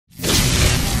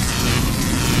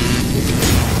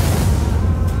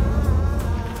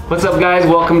What's up, guys?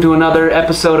 Welcome to another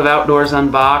episode of Outdoors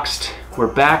Unboxed.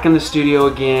 We're back in the studio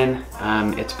again.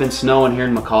 It's been snowing here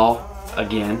in McCall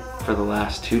again for the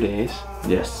last 2 days.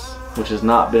 Yes, which has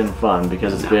not been fun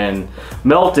because it's been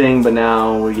melting, but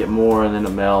now we get more and then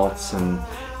it melts and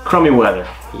crummy weather.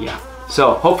 Yeah.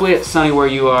 So hopefully it's sunny where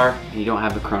you are and you don't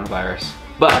have the coronavirus.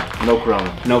 But no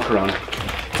corona. No corona.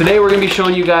 Today we're going to be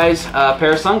showing you guys a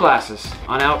pair of sunglasses.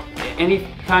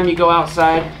 Anytime you go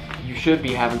outside, you should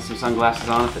be having some sunglasses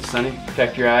on if it's sunny.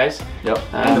 Protect your eyes. Yep,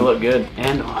 and they look good.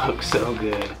 And look so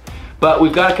good. But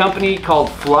we've got a company called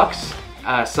Flux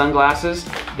sunglasses.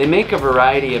 They make a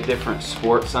variety of different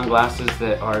sport sunglasses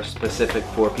that are specific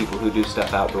for people who do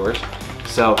stuff outdoors.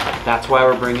 So that's why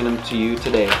we're bringing them to you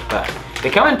today. But they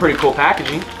come in pretty cool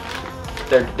packaging.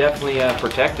 They're definitely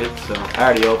protected, so. I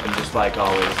already opened just like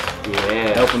always.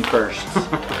 Yeah. Open first.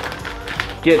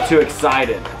 Get too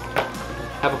excited.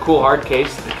 Have a cool hard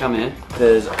case that they come in. It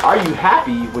says, are you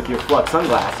happy with your Flux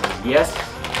sunglasses? Yes.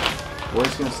 We're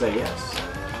just gonna say yes.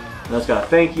 And it's got a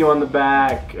thank you on the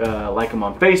back, like them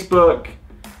on Facebook,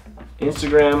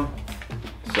 Instagram.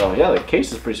 So yeah, the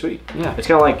case is pretty sweet. Yeah. It's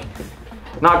kind of like,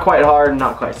 not quite hard,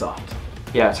 not quite soft.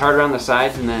 Yeah, it's hard around the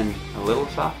sides and then a little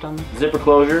soft on them. Zipper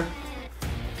closure.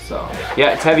 So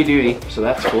yeah, it's heavy duty, so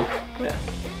that's cool. Yeah.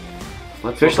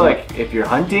 Especially like if you're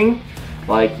hunting,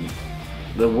 like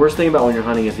the worst thing about when you're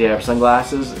hunting is you have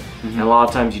sunglasses, and a lot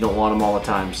of times you don't want them all the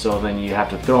time. So then you have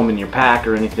to throw them in your pack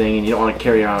or anything, and you don't want to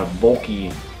carry around a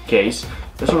bulky case.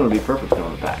 This one would be perfect to throw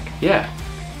in the pack. Yeah.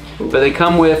 Ooh. But they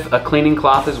come with a cleaning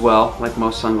cloth as well, like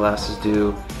most sunglasses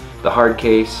do. The hard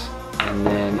case, and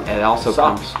then it also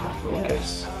comes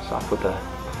case. Soft with a.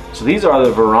 So these are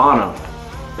the Verano.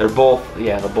 They're both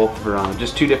Verano,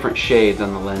 just two different shades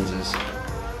on the lenses.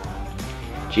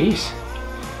 Jeez.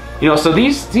 You know, so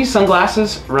these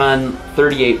sunglasses run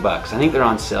 38 bucks. I think they're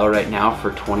on sale right now for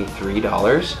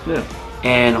 $23. Yeah.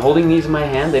 And holding these in my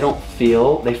hand, they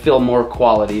feel more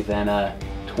quality than a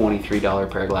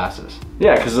 $23 pair of glasses.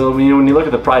 Yeah, because when you look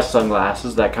at the price of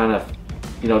sunglasses, that kind of,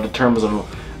 determines on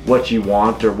what you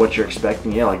want or what you're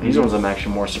expecting. Yeah, like these ones I'm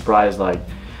actually more surprised, like,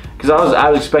 because I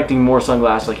was expecting more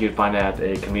sunglasses like you'd find at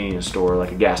a convenience store,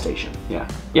 like a gas station. Yeah.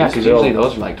 Yeah, because usually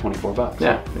those are like 24 bucks.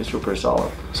 Yeah, these were pretty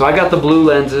solid. So I got the blue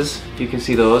lenses, if you can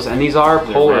see those, and these are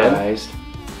polarized.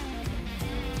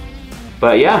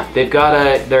 But yeah, they're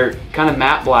kind of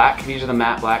matte black. These are the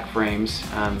matte black frames.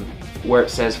 Where it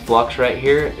says Flux right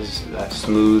here is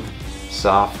smooth,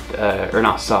 soft, or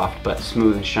not soft, but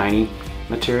smooth and shiny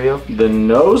material. The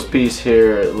nose piece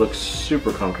here looks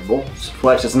super comfortable. It's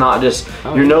Flex. It's not just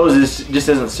your nose just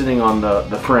isn't sitting on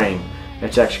the frame.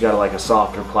 It's actually got like a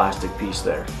softer plastic piece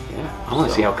there. Yeah, I want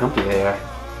to see how comfy they are.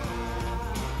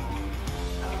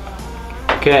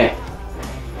 Okay,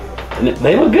 and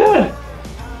they look good.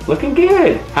 Looking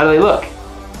good. How do they look?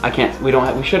 I can't. We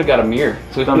should have got a mirror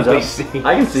so we can really see.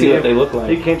 I can see what they look like.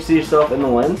 You can't see yourself in the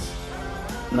lens.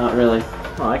 Not really.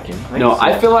 Oh, I can.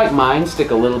 I feel like mine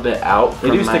stick a little bit out. They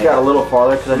do stick out a little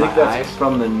farther because I think that's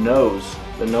from the nose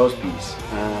piece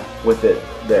with it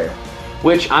there.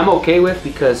 Which I'm okay with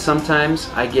because sometimes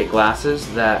I get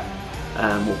glasses that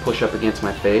will push up against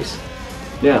my face.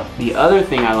 Yeah. The other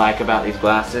thing I like about these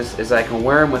glasses is I can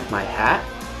wear them with my hat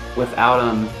without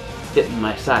them fitting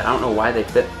my side. I don't know why they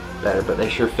fit better, but they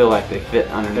sure feel like they fit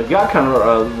underneath. They've got kind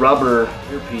of rubber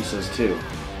earpieces too.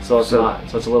 So it's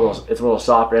a little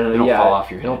softer, and they don't fall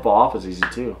off your head. They don't fall off as easy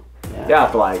too. Yeah,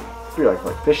 for like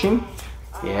fishing.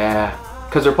 Yeah,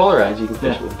 because they're polarized. You can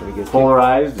fish with them pretty good.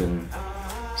 Polarized, and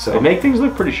so they make things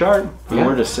look pretty sharp. Yeah.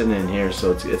 We're just sitting in here,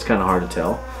 so it's kind of hard to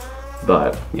tell.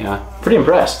 But yeah, pretty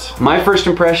impressed. My first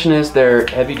impression is they're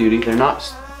heavy duty. They're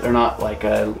not like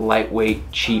a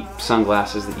lightweight, cheap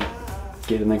sunglasses that you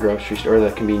get in the grocery store or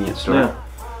the convenience store. Yeah.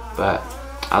 But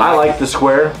I like the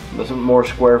square, the more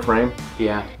square frame.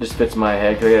 Yeah. Just fits my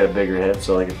head because I got a bigger head,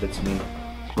 so like it fits me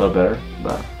a little better.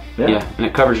 But yeah, and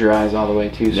it covers your eyes all the way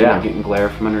too, so you're not getting glare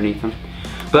from underneath them.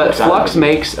 But Flux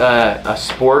makes a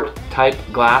sport type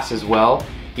glass as well.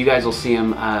 You guys will see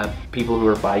them. People who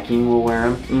are biking will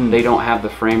wear them. They don't have the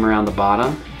frame around the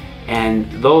bottom,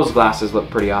 and those glasses look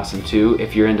pretty awesome too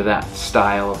if you're into that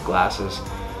style of glasses.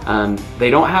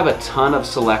 They don't have a ton of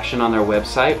selection on their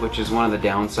website, which is one of the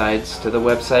downsides to the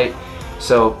website.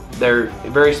 So they're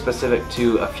very specific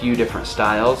to a few different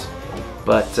styles,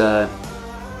 but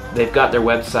they've got their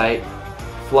website,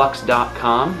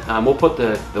 flux.com. We'll put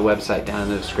the website down in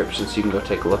the description so you can go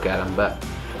take a look at them. But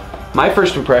my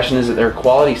first impression is that they're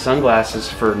quality sunglasses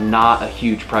for not a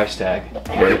huge price tag.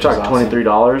 Yeah, you're talking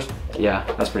 $23. Yeah,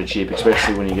 that's pretty cheap,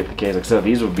 especially when you get the case. Like I said,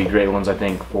 these would be great ones, I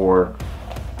think, for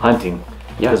hunting.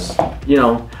 Because, you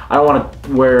know, I don't want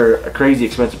to wear a crazy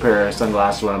expensive pair of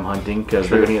sunglasses when I'm hunting because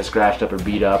they're going to get scratched up or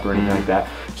beat up or anything like that.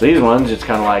 So these ones, it's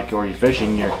kind of like, or you're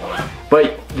fishing,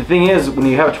 but the thing is, when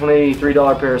you have a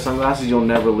 $23 pair of sunglasses, you'll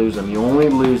never lose them. You only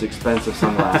lose expensive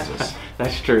sunglasses.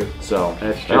 That's true. So,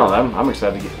 that's true. No, I'm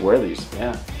excited to wear these.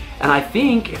 Yeah. And I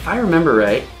think, if I remember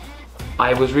right,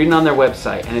 I was reading on their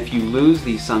website, and if you lose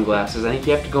these sunglasses, I think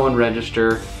you have to go and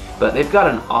register, but they've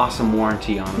got an awesome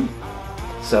warranty on them.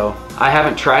 So I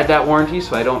haven't tried that warranty,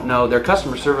 so I don't know. Their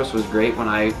customer service was great when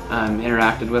I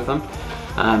interacted with them.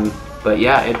 But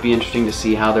yeah, it'd be interesting to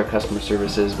see how their customer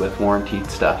service is with warranted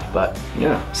stuff. But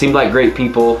yeah, seemed like great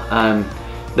people.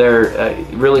 They're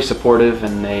really supportive,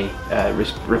 and they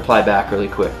reply back really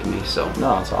quick to me. So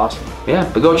no, it's awesome. Yeah,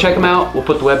 but go check them out. We'll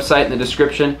put the website in the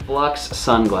description. Flux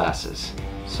sunglasses.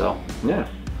 So yeah,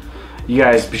 you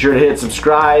guys be sure to hit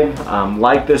subscribe,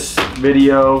 like this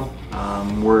video.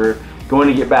 We're going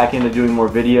to get back into doing more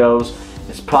videos.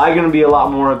 It's probably going to be a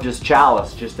lot more of just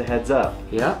Chalice, just a heads up.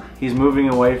 Yeah. He's moving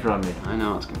away from me. I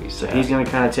know, it's going to be sad. So he's going to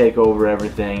kind of take over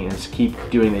everything and just keep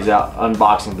doing these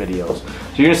unboxing videos.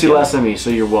 So you're going to see less of me, so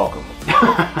you're welcome.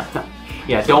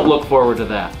 Yeah, don't look forward to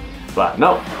that. But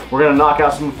no, we're going to knock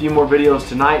out a few more videos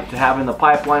tonight to have in the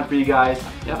pipeline for you guys.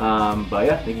 Yep. But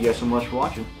yeah, thank you guys so much for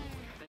watching.